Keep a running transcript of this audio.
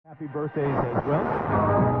Happy birthdays as well.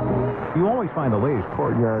 You always find the latest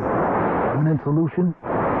courtyard permanent solution.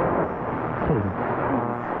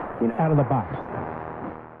 Out of the box.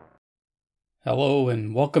 Hello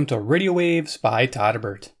and welcome to Radio Waves by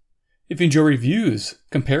Todderbert. If you enjoy reviews,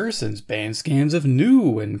 comparisons, band scans of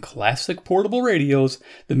new and classic portable radios,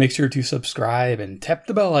 then make sure to subscribe and tap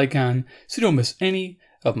the bell icon so you don't miss any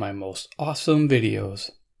of my most awesome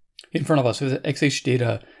videos. In front of us is the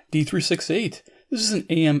XHDATA D-368. This is an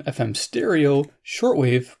AM/FM stereo,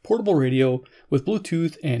 shortwave, portable radio with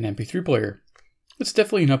Bluetooth and MP3 player. It's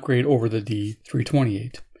definitely an upgrade over the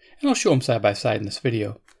D-328, and I'll show them side by side in this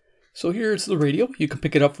video. So here's the radio. You can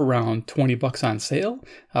pick it up for around 20 bucks on sale.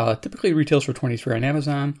 Typically it retails for 23 on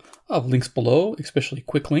Amazon. I'll have links below, especially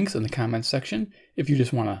quick links in the comments section if you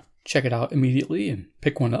just want to check it out immediately and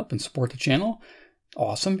pick one up and support the channel.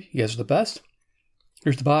 Awesome, you guys are the best.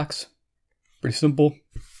 Here's the box. Pretty simple.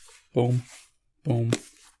 Boom. Boom.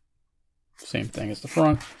 Same thing as the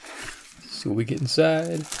front. Let's see what we get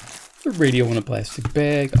inside. The radio in a plastic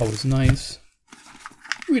bag, always nice.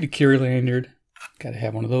 We get a carry lanyard. Gotta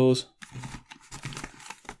have one of those.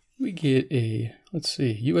 We get a, let's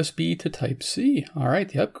see, USB to Type-C.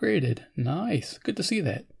 Alright, they upgraded. Nice. Good to see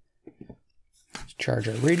that. Let's charge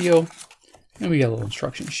our radio. And we got a little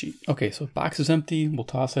instruction sheet. Okay, so the box is empty. We'll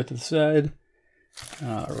toss that to the side.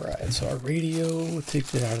 Alright, so our radio, we'll take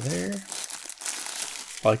that out of there.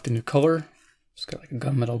 I like the new color. It's got like a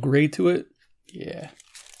gunmetal gray to it. Yeah,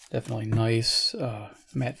 definitely nice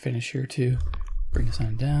matte finish here too. Bring this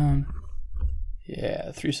on down.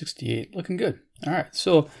 Yeah, 368, looking good. All right,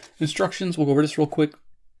 so instructions, we'll go over this real quick.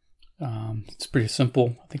 It's pretty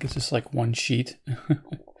simple. I think it's just like one sheet.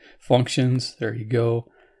 Functions, there you go.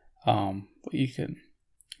 What you can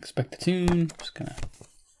expect to tune. Just gonna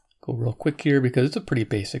go real quick here because it's a pretty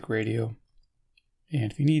basic radio.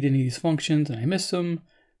 And if you need any of these functions and I miss them,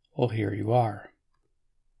 well, here you are.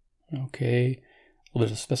 Okay, a little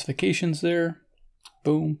bit of specifications there.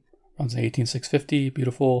 Boom, runs an 18650,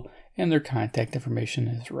 beautiful. And their contact information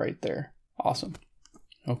is right there. Awesome.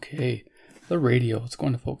 Okay, the radio, it's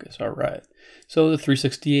going to focus. All right, so the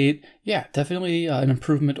 368, yeah, definitely an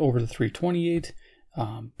improvement over the 328.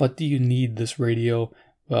 But do you need this radio?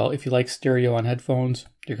 Well, if you like stereo on headphones,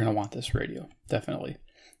 you're going to want this radio, definitely.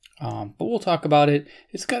 But we'll talk about it.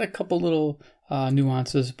 It's got a couple little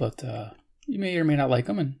nuances, but you may or may not like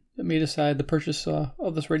them, and you may decide to purchase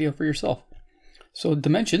of this radio for yourself. So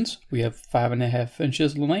dimensions, we have 5.5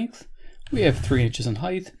 inches in length, we have 3 inches in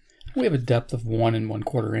height, we have a depth of 1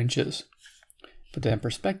 1/4 inches. Put that in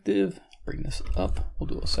perspective, bring this up, we'll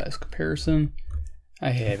do a size comparison. I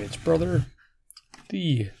have its brother,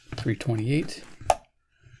 the 328.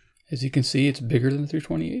 As you can see, it's bigger than the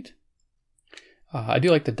 328. I do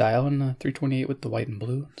like the dial in the 328 with the white and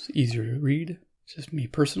blue. It's easier to read. It's just me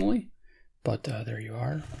personally, but there you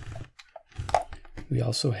are. We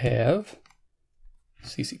also have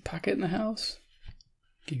CC Pocket in the house.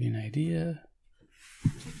 Give you an idea.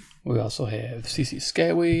 We also have CC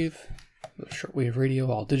Skywave, the shortwave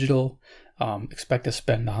radio, all digital. Expect to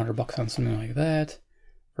spend 100 bucks on something like that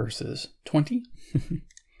versus 20.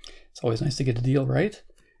 It's always nice to get a deal, right?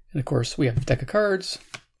 And of course, we have a deck of cards.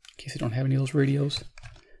 In case you don't have any of those radios.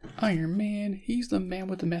 Iron Man, he's the man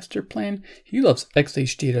with the master plan. He loves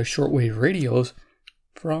XHDATA shortwave radios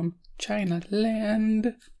from China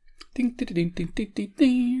land. Ding, ding, ding, ding, ding, ding,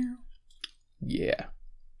 ding. Yeah,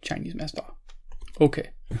 Chinese master.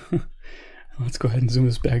 Okay, let's go ahead and zoom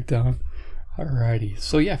this back down. Alrighty,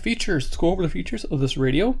 so yeah, features. Let's go over the features of this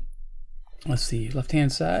radio. Let's see,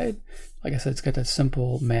 left-hand side. Like I said, it's got that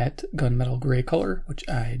simple matte gunmetal gray color, which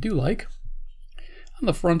I do like. On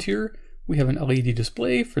the front here, we have an LED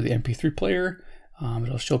display for the MP3 player.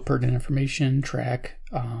 It'll show pertinent information, track,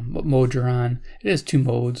 what mode you're on. It has 2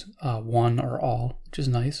 modes, one or all, which is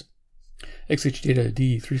nice. XHDATA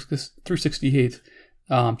D-368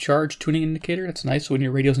 charge tuning indicator. That's nice. So when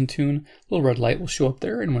your radio's in tune, a little red light will show up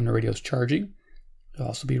there, and when the radio's charging, it'll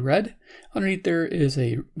also be red. Underneath there is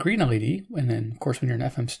a green LED, and then of course when you're in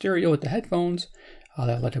FM stereo with the headphones,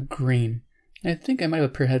 that light up green. I think I might have a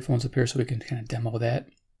pair of headphones up here so we can kind of demo that.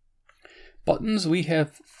 Buttons, we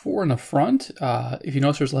have 4 in the front. If you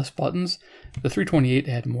notice there's less buttons, the 328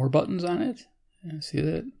 had more buttons on it. See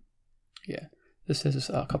that? Yeah, this has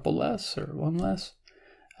a couple less or 1 less.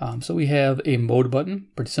 So we have a mode button,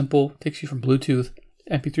 pretty simple, takes you from Bluetooth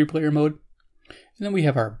to MP3 player mode. And then we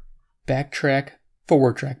have our backtrack,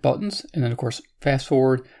 forward track buttons, and then of course fast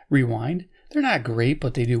forward, rewind. They're not great,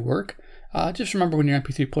 but they do work. Just remember when your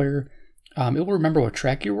MP3 player, it will remember what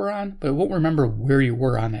track you were on, but it won't remember where you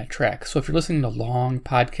were on that track. So if you're listening to long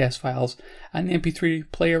podcast files on the MP3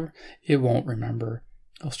 player, it won't remember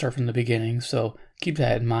I'll start from the beginning, so keep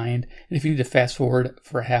that in mind. And if you need to fast forward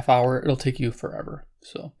for a half hour, it'll take you forever.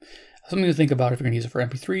 So something to think about if you're going to use it for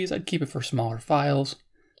MP3s. I'd keep it for smaller files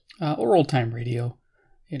or old-time radio.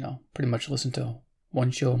 You know, pretty much listen to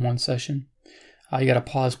one show in one session. You got a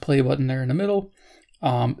pause play button there in the middle.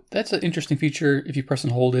 That's an interesting feature. If you press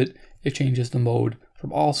and hold it, it changes the mode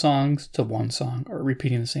from all songs to one song, or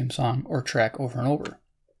repeating the same song or track over and over.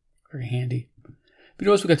 Very handy. You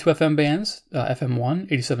notice we got two FM bands,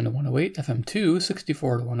 FM1, 87 to 108, FM2,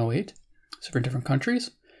 64 to 108. So for different countries.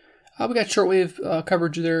 We got shortwave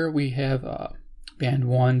coverage there. We have band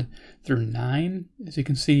 1 through 9. As you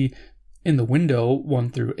can see in the window, 1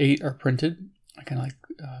 through 8 are printed. Kind of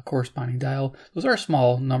like corresponding dial. Those are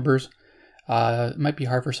small numbers. It might be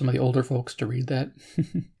hard for some of the older folks to read that.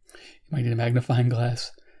 You might need a magnifying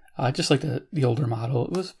glass. Just like the older model.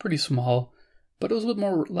 It was pretty small, but it was a bit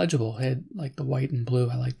more legible. It had like the white and blue.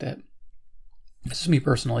 I like that. This is me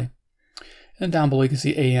personally. And down below you can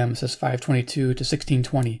see AM. It says 522 to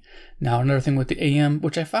 1620. Now another thing with the AM,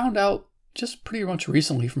 which I found out just pretty much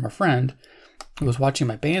recently from a friend who was watching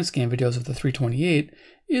my band scan videos of the 328,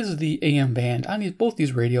 is the AM band on both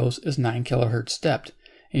these radios is 9 kilohertz stepped,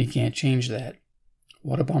 and you can't change that.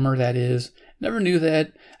 What a bummer that is. Never knew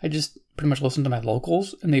that. I just pretty much listened to my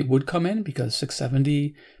locals, and they would come in because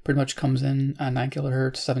 670 pretty much comes in on 9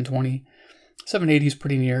 kilohertz, 720. 780 is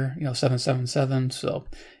pretty near, 777. So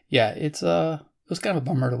yeah, it was kind of a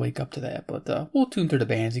bummer to wake up to that, but we'll tune through the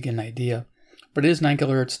bands to get an idea. But it is 9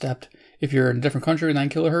 kilohertz stepped. If you're in a different country, 9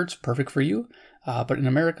 kilohertz, perfect for you. But in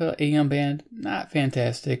America, AM band, not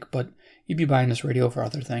fantastic, but you'd be buying this radio for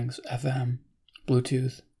other things, FM,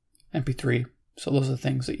 Bluetooth, MP3. So those are the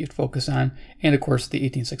things that you'd focus on. And of course, the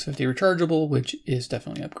 18650 rechargeable, which is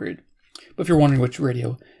definitely an upgrade. But if you're wondering which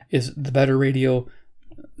radio is the better radio,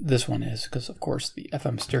 this one is, because of course the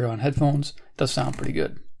FM stereo on headphones does sound pretty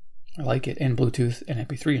good. I like it, and Bluetooth and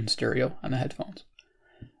MP3 in stereo on the headphones.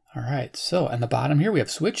 All right, so on the bottom here we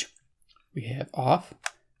have switch, we have off,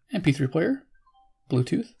 MP3 player,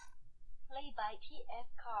 Bluetooth. Play by TF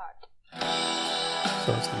card.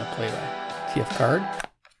 So it's going to play by TF card.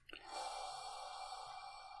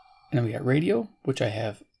 And then we got radio, which I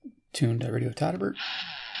have tuned to Radio Todderbert.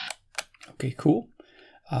 Okay, cool.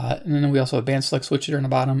 And then we also have band select switch here on the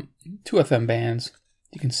bottom, 2 FM bands.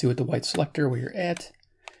 You can see with the white selector where you're at.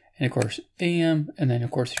 And of course AM, and then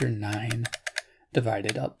of course your 9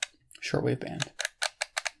 divided up shortwave band.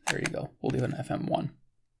 There you go. We'll leave it an FM1.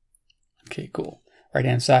 Okay, cool. Right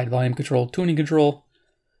hand side, volume control, tuning control.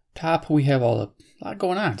 Top, we have a lot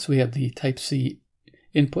going on. So we have the Type-C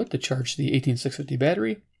input to charge the 18650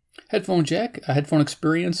 battery. Headphone jack, headphone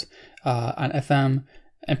experience on FM,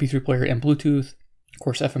 MP3 player, and Bluetooth. Of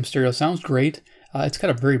course, FM stereo sounds great. It's got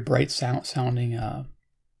a very bright sounding,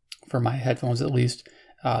 for my headphones at least.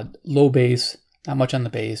 Low bass, not much on the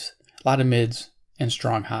bass, a lot of mids, and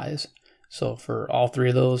strong highs. So for all three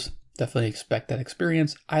of those, definitely expect that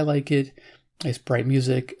experience. I like it. It's bright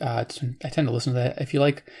music. I tend to listen to that. If you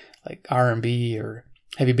like R&B or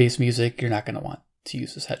heavy bass music, you're not going to want to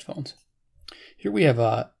use this headphones. Here we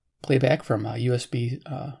have playback from USB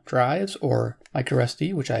drives or micro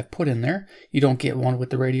SD, which I've put in there. You don't get one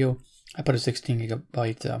with the radio. I put a 16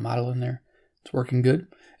 gigabyte model in there. It's working good.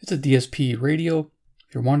 It's a DSP radio.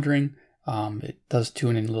 If you're wondering, it does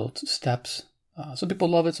tune in little steps. Some people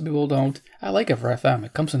love it, some people don't. I like it for FM.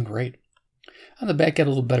 It comes in great. On the back, got a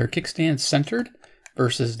little better kickstand, centered,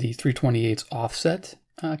 versus the 328's offset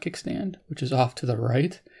kickstand, which is off to the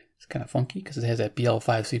right. It's kind of funky because it has that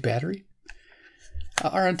BL5C battery.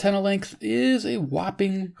 Our antenna length is a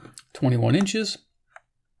whopping 21 inches.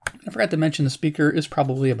 I forgot to mention the speaker is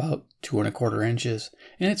probably about 2¼ inches,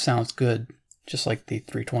 and it sounds good, just like the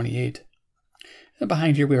 328. And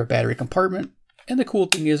behind here we have a battery compartment, and the cool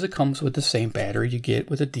thing is it comes with the same battery you get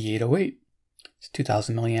with a D808. It's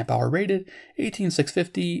 2000 milliamp hour rated,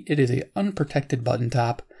 18650. It is an unprotected button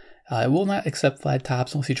top. It will not accept flat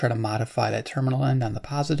tops unless you try to modify that terminal end on the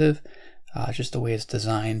positive. Just the way it's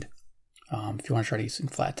designed. If you want to try to use some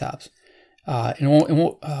flat tops, and it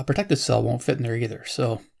won't protected cell won't fit in there either.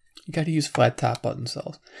 So you got to use flat top button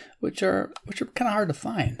cells, which are kind of hard to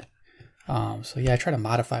find. So yeah, I try to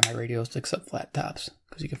modify my radios to accept flat tops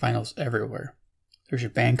because you can find those everywhere. There's your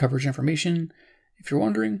band coverage information, if you're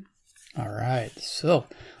wondering. All right, so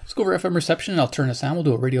let's go over FM reception. I'll turn this on. We'll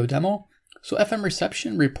do a radio demo. So FM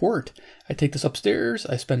reception report. I take this upstairs.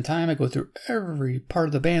 I spend time. I go through every part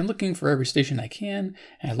of the band, looking for every station I can,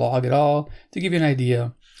 and I log it all to give you an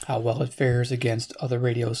idea how well it fares against other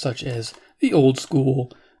radios, such as the old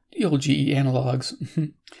school, the old GE analogs,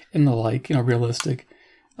 and the like. Realistic.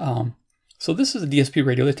 So this is a DSP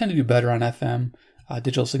radio. They tend to do better on FM.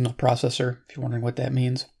 digital signal processor, if you're wondering what that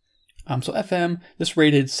means. So FM, this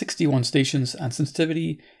rated 61 stations on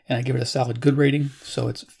sensitivity, and I give it a solid good rating. So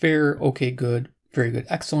it's fair, okay, good, very good,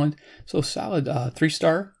 excellent. So solid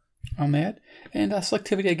 3-star on that. And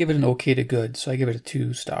selectivity, I give it an okay to good. So I give it a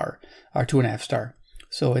 2-star, or 2.5 star.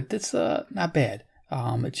 So it's not bad.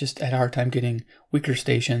 It just had a hard time getting weaker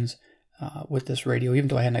stations with this radio, even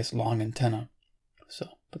though I had a nice long antenna. So,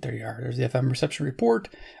 but there you are. There's the FM reception report.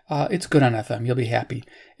 It's good on FM. You'll be happy.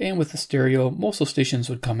 And with the stereo, most of the stations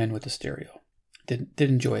would come in with the stereo. Did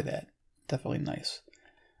enjoy that. Definitely nice.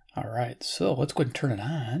 All right, so let's go ahead and turn it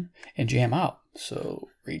on and jam out. So,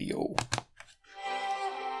 radio.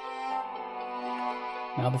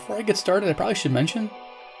 Now, before I get started, I probably should mention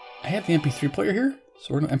I have the MP3 player here.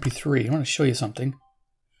 So we're going to MP3. I want to show you something.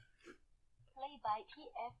 Play by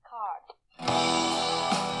TF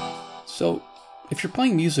card. So, if you're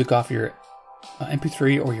playing music off your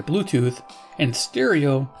MP3 or your Bluetooth and it's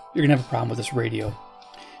stereo, you're going to have a problem with this radio.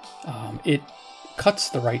 It cuts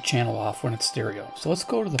the right channel off when it's stereo. So let's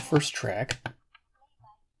go to the first track.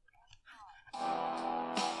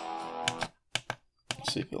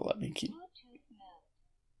 Let's see if it'll let me keep...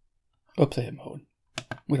 Oops, I hit mode.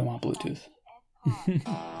 We don't want Bluetooth.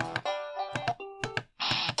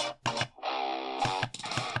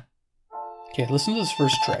 Okay, listen to this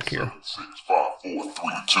first track here. 7, 6, 5, 4, 3,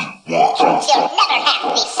 2, 1. You'll never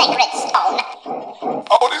have the sacred stone.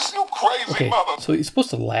 Oh, this you crazy okay, mother. So you're supposed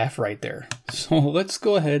to laugh right there. So let's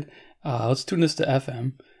go ahead. Let's tune this to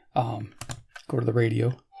FM. Go to the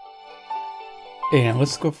radio. And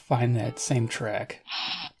let's go find that same track.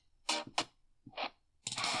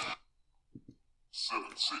 7,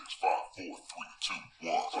 6, 5, 4, 3, 2,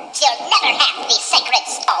 1. You'll never have the sacred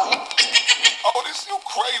stone. Oh, this you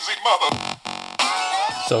crazy mother.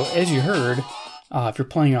 So as you heard, if you're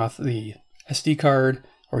playing off the SD card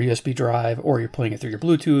or USB drive, or you're playing it through your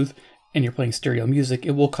Bluetooth and you're playing stereo music,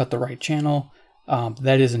 it will cut the right channel.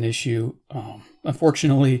 That is an issue.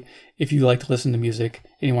 Unfortunately, if you like to listen to music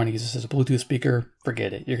and you want to use this as a Bluetooth speaker,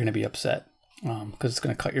 forget it. You're going to be upset because it's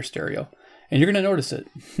going to cut your stereo. And you're going to notice it.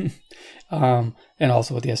 And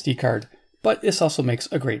also with the SD card. But this also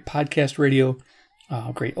makes a great podcast radio,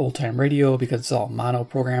 great old-time radio, because it's all mono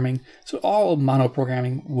programming. So all mono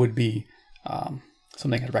programming would be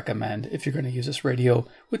something I'd recommend if you're going to use this radio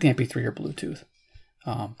with the MP3 or Bluetooth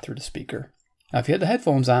through the speaker. Now, if you had the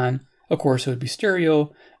headphones on, of course, it would be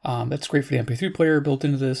stereo. That's great for the MP3 player built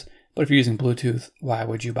into this. But if you're using Bluetooth, why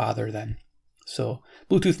would you bother then? So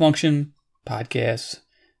Bluetooth function, podcasts,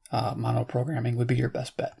 mono programming would be your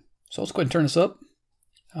best bet. So let's go ahead and turn this up.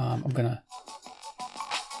 I'm going to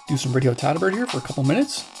do some radio todderbert here for a couple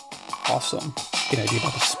minutes. Awesome. Get an idea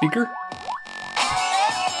about the speaker.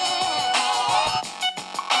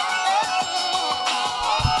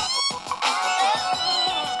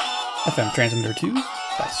 FM transmitter 2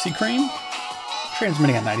 by C-Crane,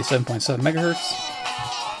 transmitting at 97.7 megahertz.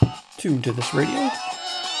 Tuned to this radio,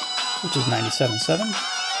 which is 97.7.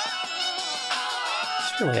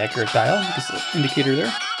 It's a fairly accurate dial. It's the indicator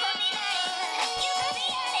there.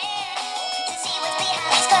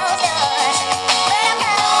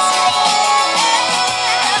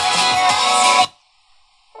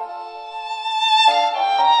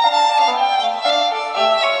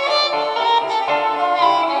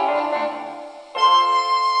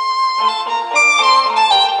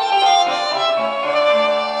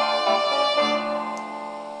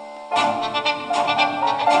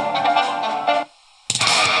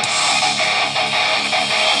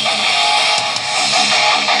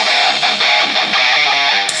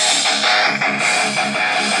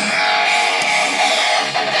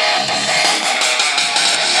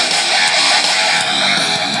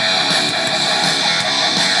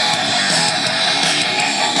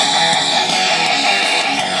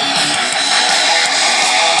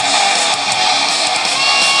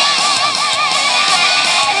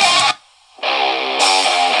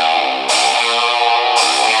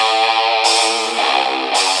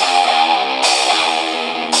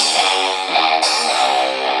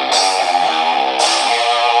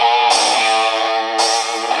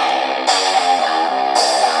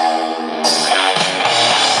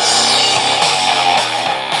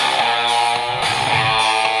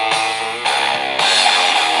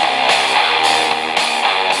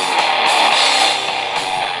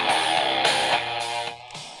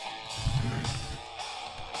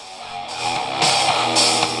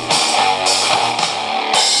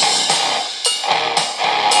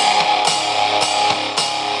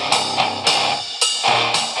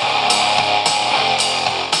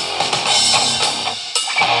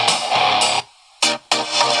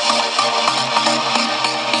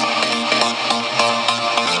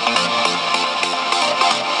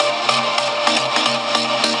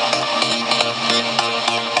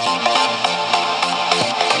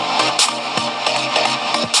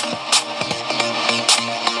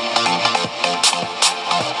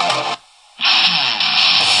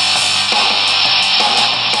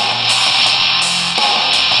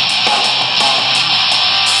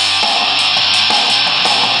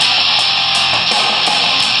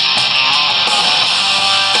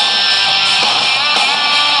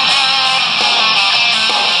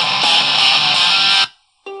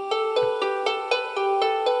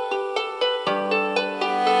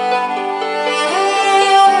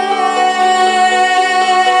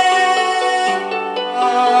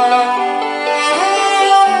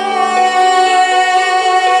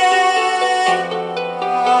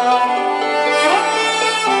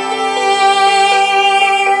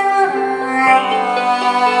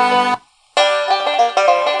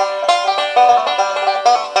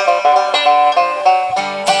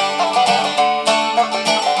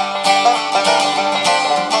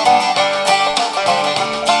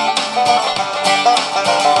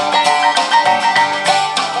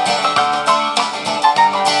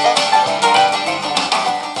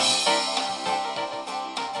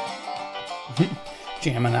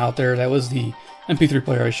 jamming out there. That was the MP3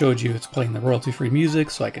 player I showed you. It's playing the royalty-free music,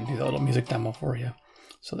 so I can do the little music demo for you.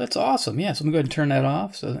 So that's awesome. Yeah, so I'm going to go ahead and turn that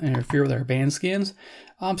off so it doesn't interfere with our band scans.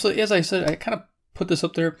 So as I said, I kind of put this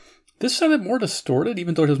up there. This sounded more distorted,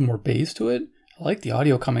 even though it has more bass to it. I like the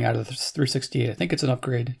audio coming out of the 368. I think it's an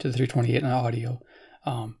upgrade to the 328 in audio.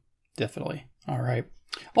 Definitely. All right.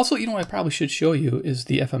 Also, you know what I probably should show you is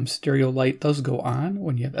the FM stereo light does go on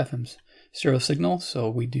when you have FM stereo signal. So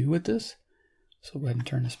we do with this. So go ahead and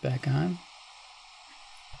turn this back on.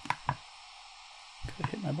 Could I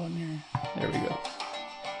hit my button here? There we go.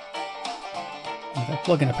 And if I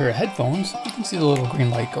plug in a pair of headphones, you can see the little green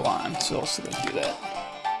light go on. So let's do that.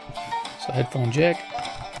 So headphone jack.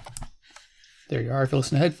 There you are. If you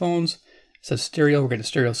listen to headphones, it says stereo. We're getting a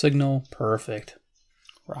stereo signal. Perfect.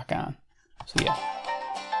 Rock on. So yeah,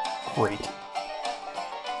 great.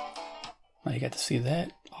 Now you got to see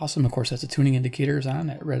that. Awesome. Of course, that's the tuning indicators on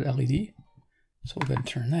that red LED. So we'll go ahead and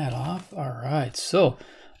turn that off. All right. So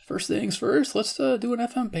first things first, let's do an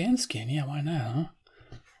FM band scan. Yeah, why not, huh?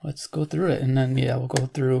 Let's go through it. And then, yeah, we'll go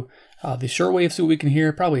through the shortwave, see what we can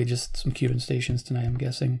hear. Probably just some Cuban stations tonight, I'm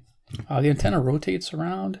guessing. The antenna rotates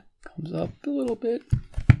around, comes up a little bit.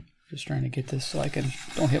 Just trying to get this so I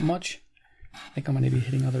don't hit much. I think I'm going to be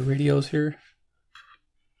hitting other radios here.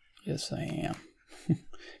 Yes, I am.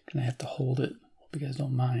 Gonna have to hold it. Hope you guys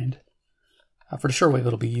don't mind. For the shortwave,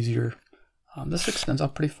 it'll be easier. This extends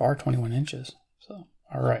out pretty far, 21 inches. So,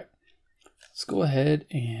 all right. Let's go ahead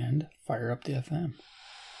and fire up the FM.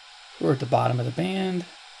 We're at the bottom of the band.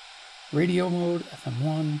 Radio mode,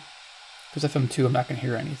 FM1. Because FM2, I'm not going to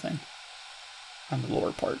hear anything on the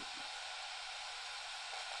lower part.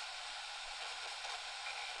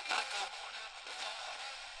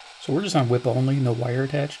 So we're just on whip only, no wire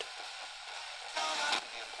attached.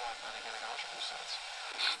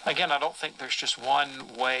 Again, I don't think there's just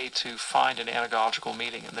one way to find an anagogical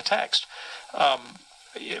meaning in the text. But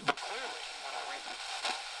clearly,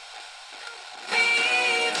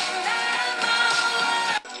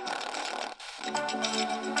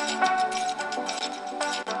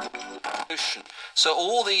 so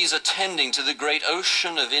all these are tending to the great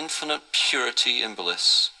ocean of infinite purity and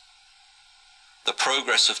bliss. The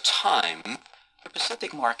progress of time. The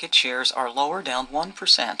Pacific market shares are lower, down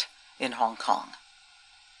 1% in Hong Kong.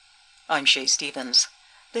 I'm Shay Stevens.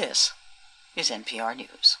 This is NPR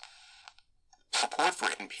News. Support for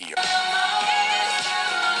NPR.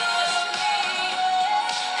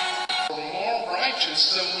 We're more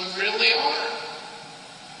righteous than we really are.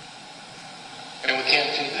 And we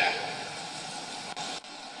can't do that.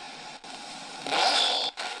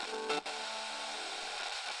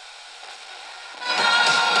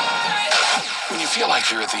 When you feel like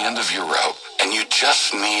you're at the end of your rope and you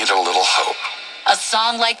just need a little hope. A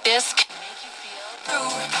song like this can make you feel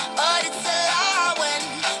through, but it's a lie when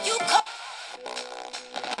you come.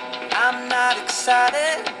 I'm not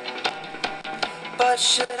excited, but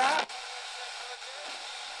should I?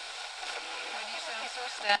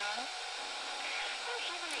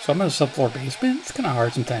 So I'm in a subfloor basement. It's kind of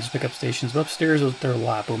hard sometimes to pick up stations, but upstairs they're a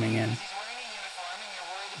lot booming in.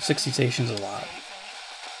 60 stations a lot.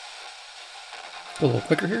 Go a little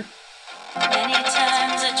quicker here. Many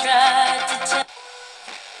times I tried to tell.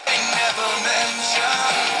 They never mention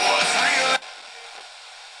what's real.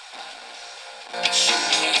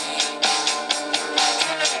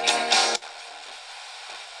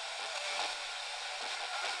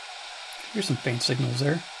 Here's some faint signals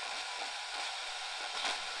there.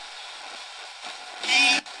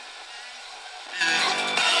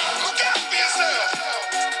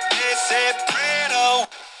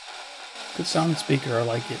 Good sound speaker, I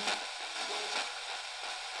like it.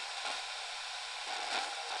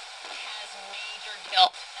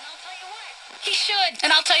 He should,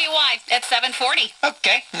 and I'll tell you why. At 7:40.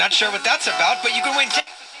 Okay, not sure what that's about, but you can win.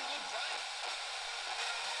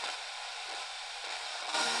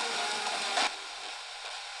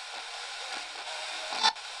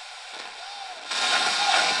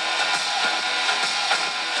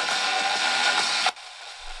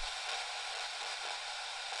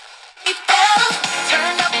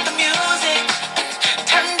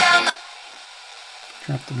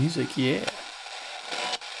 Turn up the music, yeah.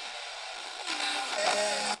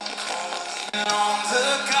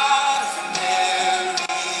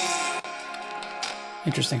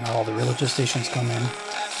 Interesting how all the religious stations come in.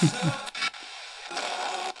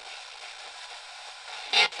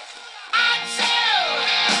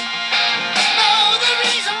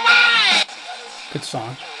 Good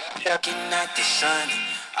song. Looking at the sun,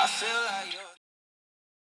 I feel like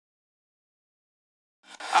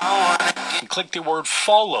I wanna and click the word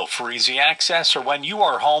follow for easy access, or when you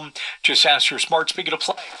are home, just ask your smart speaker to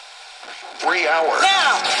play. 3 hours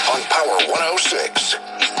on Power 106.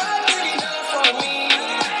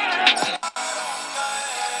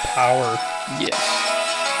 Power, yes.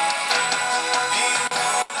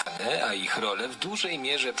 A ich rolę w dużej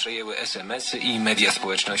mierze przejęły SMS-y i media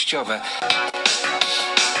społecznościowe.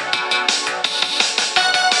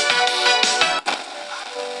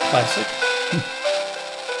 Classic.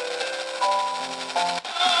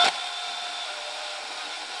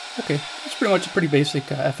 Okay, it's pretty much a pretty basic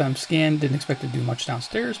FM scan. Didn't expect to do much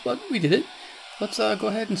downstairs, but we did it. Let's go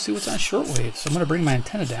ahead and see what's on shortwave. So I'm going to bring my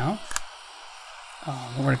antenna down.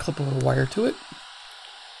 We're going to clip a little wire to it.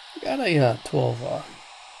 We got a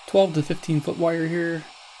 12 to 15 foot wire here.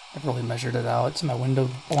 I've really measured it out. It's in my window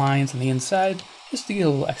blinds on the inside, just to get a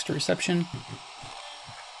little extra reception.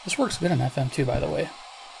 This works good on FM too, by the way.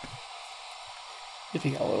 If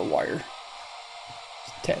you got a little wire.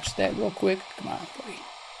 Let's attach that real quick. Come on, buddy.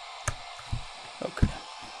 Okay.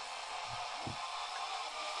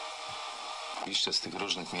 This is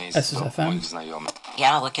FM.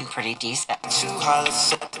 Yeah, looking pretty decent.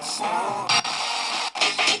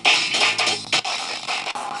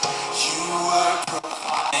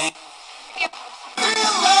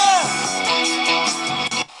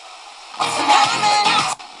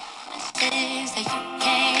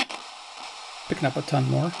 Picking up a ton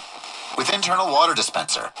more. With internal water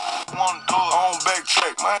dispenser. Want to do it on back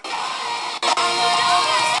track, man.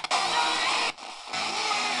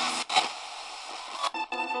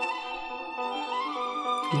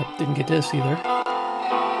 Yep, didn't get this either.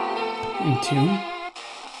 In tune.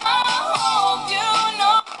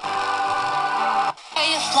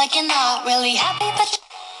 Like you're not really happy, but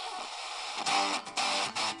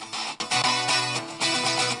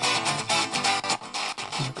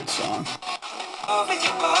Good song.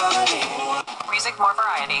 Music, more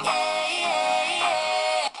variety.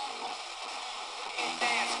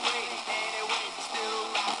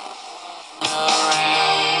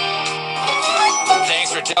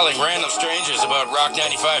 Thanks for telling random strangers about Rock 95.5. You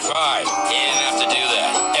didn't have to do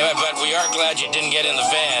that. But we are glad you didn't get in the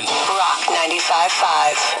van. Rock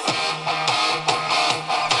 95.5.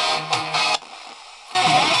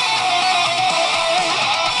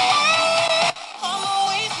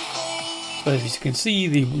 But as you can see,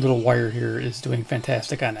 the little wire here is doing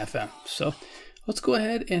fantastic on FM. So let's go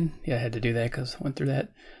ahead and, yeah, I had to do that because I went through that.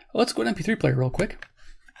 Let's go to MP3 Player real quick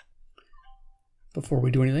before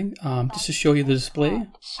we do anything. Just to show you the display.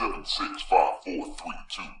 7, 6, 5, 4, 3,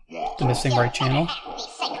 2, 1. The missing right channel.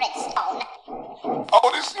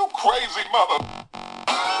 Oh, this you crazy mother.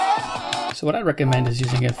 So what I recommend is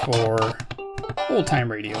using it for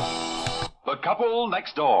old-time radio. The Couple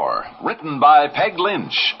Next Door, written by Peg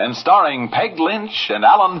Lynch and starring Peg Lynch and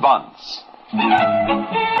Alan Bunce.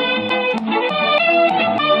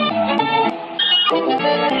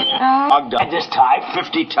 I just typed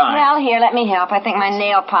 50 times. Well, here, let me help. I think my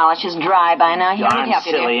nail polish is dry by now. Here, let me help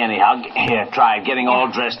you, silly dear. anyhow. Here, try it. Getting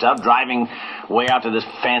all dressed up, driving way out to this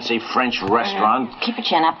fancy French restaurant. Keep your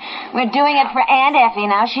chin up. We're doing it for Aunt Effie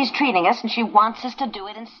now. She's treating us, and she wants us to do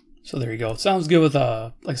it in... So there you go. It sounds good with,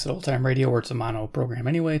 like I said, old-time radio where it's a mono program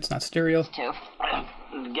anyway. It's not stereo. Get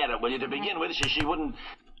it, will you? To begin with, she wouldn't...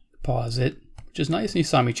 Pause it, which is nice. And you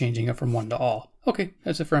saw me changing it from 1 to all. Okay,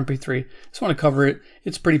 that's it for MP3. Just want to cover it.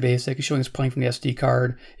 It's pretty basic. It's showing it's playing from the SD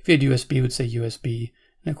card. If you had USB, it would say USB.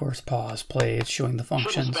 And of course, pause, play. It's showing the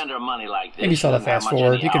functions. Shouldn't spend her money like this. And you saw the fast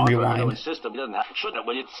forward. You can rewind. System doesn't have, shouldn't,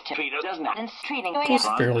 will you? Doesn't have. It's treating. It's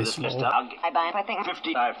fairly slow. I think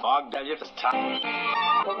 50. I fogged that.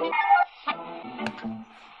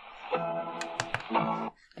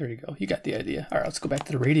 There you go. You got the idea. All right, let's go back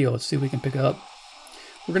to the radio. Let's see if we can pick it up.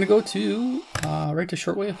 We're going to go to right to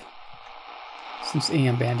shortwave. Since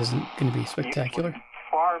AM band isn't going to be spectacular.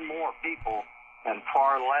 Far more people and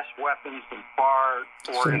far less weapons and far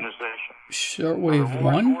organization. Shortwave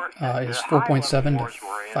 1 is 4.7 to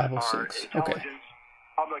 506. Okay.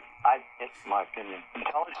 Public, in my opinion,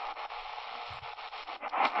 intelligence.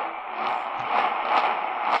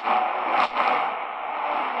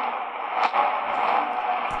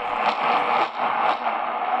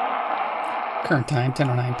 Current time,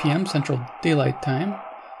 10:09 p.m. Central Daylight Time.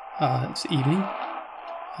 It's evening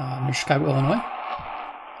near Chicago, Illinois.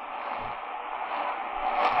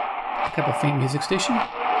 Pick up a faint music station. Right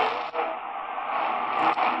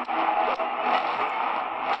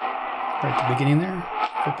at the beginning there,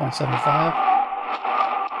 4.75.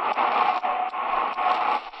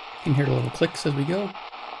 You can hear the little clicks as we go.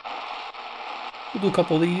 We'll do a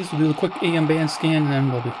couple of these. We'll do a quick AM band scan, and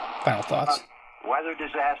then we'll do final thoughts. weather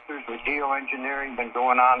disasters with geoengineering, been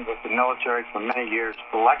going on with the military for many years,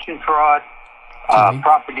 election fraud,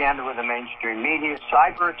 propaganda with the mainstream media,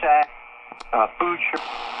 cyber attack, food shortage.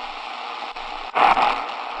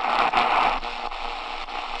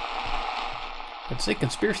 I'd say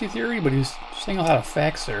conspiracy theory, but he's saying a lot of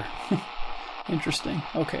facts there. Interesting.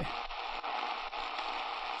 Okay.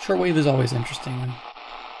 Shortwave is always interesting when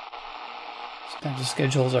sometimes the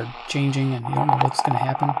schedules are changing and you don't know what's going to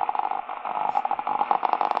happen.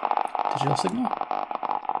 Digital signal?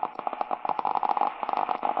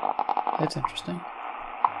 That's interesting.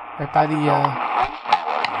 Right by the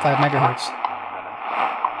 5 megahertz.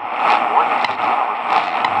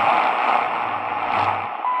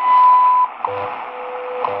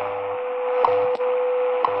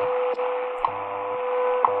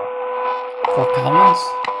 Fort Collins,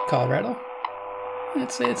 Colorado.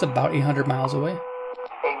 I'd say it's about 800 miles away.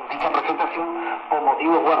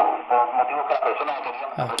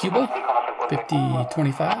 Cuba,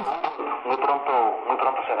 5025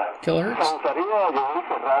 kilohertz.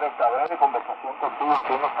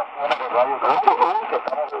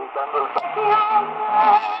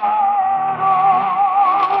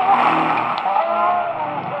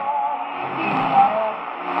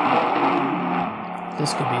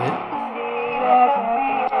 This could be it.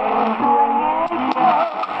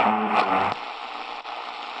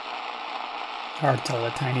 Hard to tell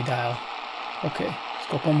that tiny dial. Okay, let's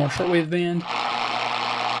go up one more shortwave band.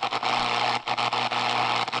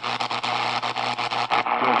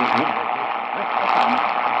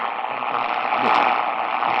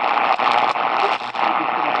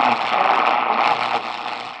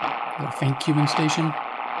 A faint Cuban station.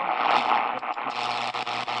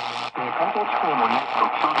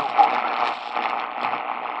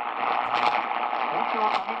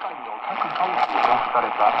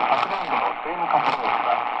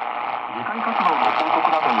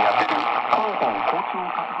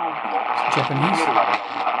 Japanese.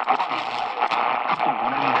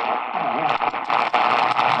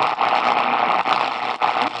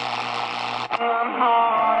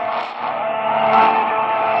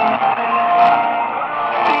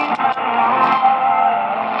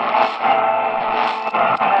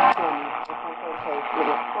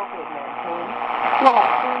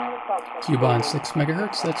 Cuba on 6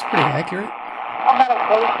 megahertz, that's pretty accurate.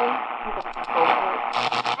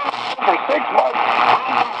 For 6 months,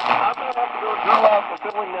 I'm going to have to go drill out the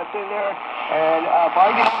filling that's in there, and if I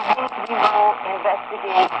get we will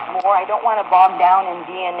investigate more. I don't want to bog down in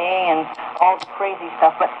DNA and all the crazy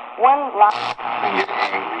stuff, but one last... And you're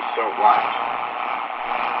angry so much.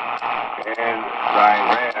 And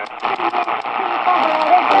Iran.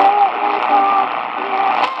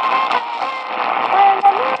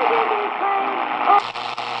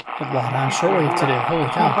 A lot on shortwave today, holy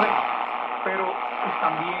cow. Pero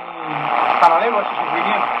también paralelo a ese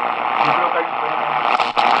sufrimiento. Yo creo que hay un problema.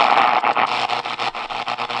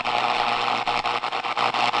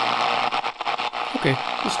 Okay,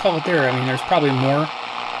 just call it there. I mean, there's probably more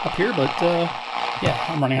up here, but yeah,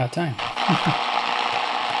 I'm running out of time.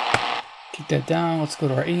 Keep that down. Let's go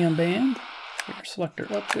to our AM band. Get our selector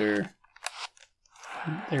up there.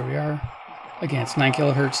 There we are. Again, it's 9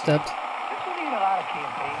 kilohertz stepped.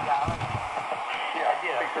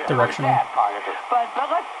 Directional.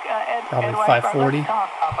 Probably 540. Talk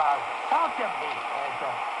to me as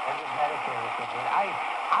a medical recipient.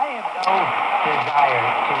 I have no desire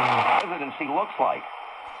to presidency looks like.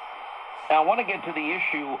 Now I want to get to the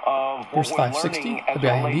issue of what There's we're 560, learning as the it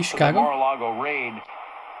BID relates to the Chicago. Mar-a-Lago raid,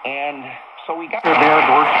 and so we got. There it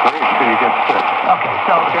works great until you get sick. Okay,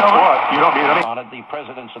 so guess what? You don't need any. On it, the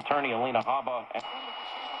president's attorney, Alina Habba. I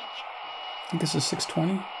think this is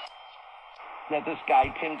 620. That this guy,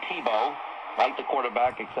 Tim Tebow, like the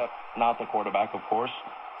quarterback, except not the quarterback, of course.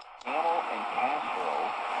 Hamill and Castro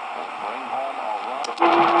will bring home a run.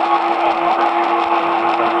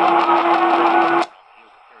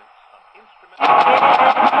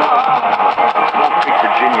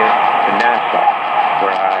 Virginia to Nassau,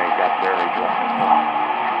 where I got very drunk.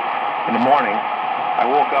 In the morning, I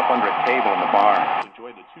woke up under a table in the bar.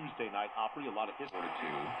 Enjoyed the Tuesday night Opry, a lot of his order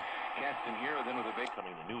too. Captain here, then with a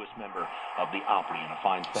becoming the newest member of the Opry and a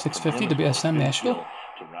fine 650 to BSM Nashville.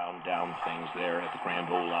 To round down things there at the Grand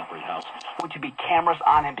Ole Opry House. Going to be cameras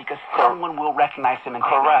on him because someone will recognize him and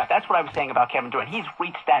correct. That's what I was saying about Kevin Durant. He's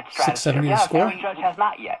reached that stratosphere. 670 to Yeah, score. Aaron Judge has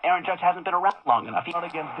not yet. Aaron Judge hasn't been around long enough. He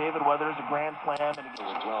Against David Weathers, a grand slam, and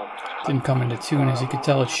Didn't come into tune as you could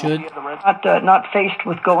tell it should. Not faced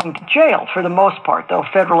with going to jail for the most part, though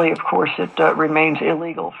federally, of course, it remains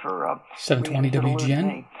illegal for 720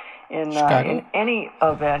 WGN. In any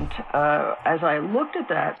event, as I looked at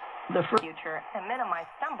that, the future and minimize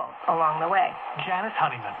stumbles along the way. Janice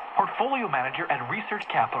Honeyman, Portfolio Manager at Research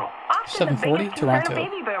Capital. Often the 740 biggest concern Toronto. of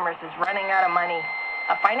baby boomers is running out of money.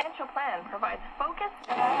 A financial plan provides focus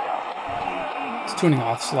and It's tuning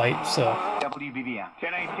off slight, so WBBM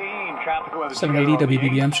 1018 traffic weather. 780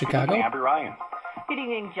 WBBM Chicago. Abby Ryan. Good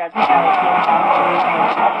evening, Judge.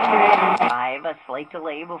 5, a slight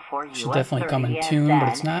delay before US Should definitely come in 30, tune, and but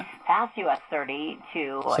it's not. Past US 30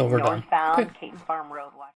 to So we're done. northbound Okay. Caton Farm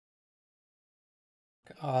Road.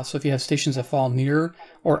 So if you have stations that fall near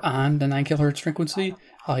or on the 9 kilohertz frequency,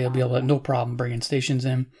 you'll be able to, no problem, bring in stations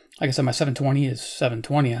in. Like I said, my 720 is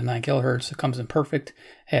 720 on 9 kilohertz. It comes in perfect.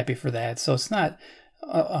 Happy for that. So it's not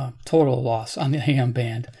a total loss on the AM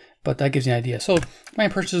band, but that gives you an idea. So my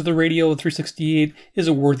purchase of the radio, the 368, is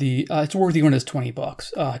a worthy. It's worthy when it's $20.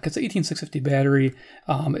 Because the 18650 battery,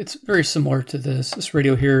 it's very similar to this. This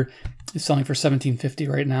radio here is selling for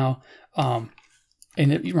 $1750 right now, and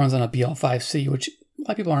it runs on a BL5C, which a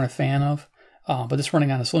lot of people aren't a fan of, but this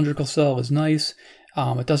running on a cylindrical cell is nice.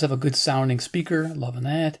 It does have a good sounding speaker, loving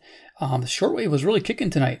that. The shortwave was really kicking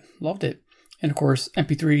tonight, loved it. And of course,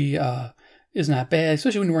 MP3 is not bad,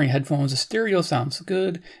 especially when you're wearing headphones. The stereo sounds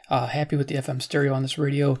good. Happy with the FM stereo on this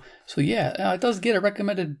radio. So yeah, it does get a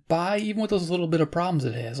recommended buy, even with those little bit of problems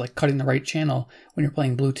it has, like cutting the right channel when you're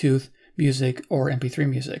playing Bluetooth music or MP3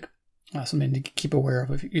 music. Something to keep aware of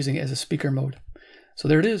if you're using it as a speaker mode. So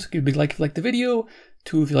there it is. Give a big like if you like the video.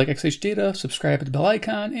 2, if you like XHDATA, subscribe at the bell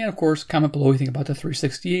icon, and of course, comment below what you think about the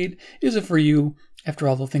 368. Is it for you? After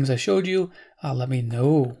all the things I showed you, let me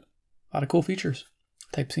know. A lot of cool features.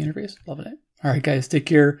 Type-C interface, loving it. All right, guys, take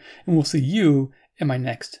care, and we'll see you in my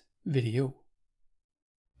next video.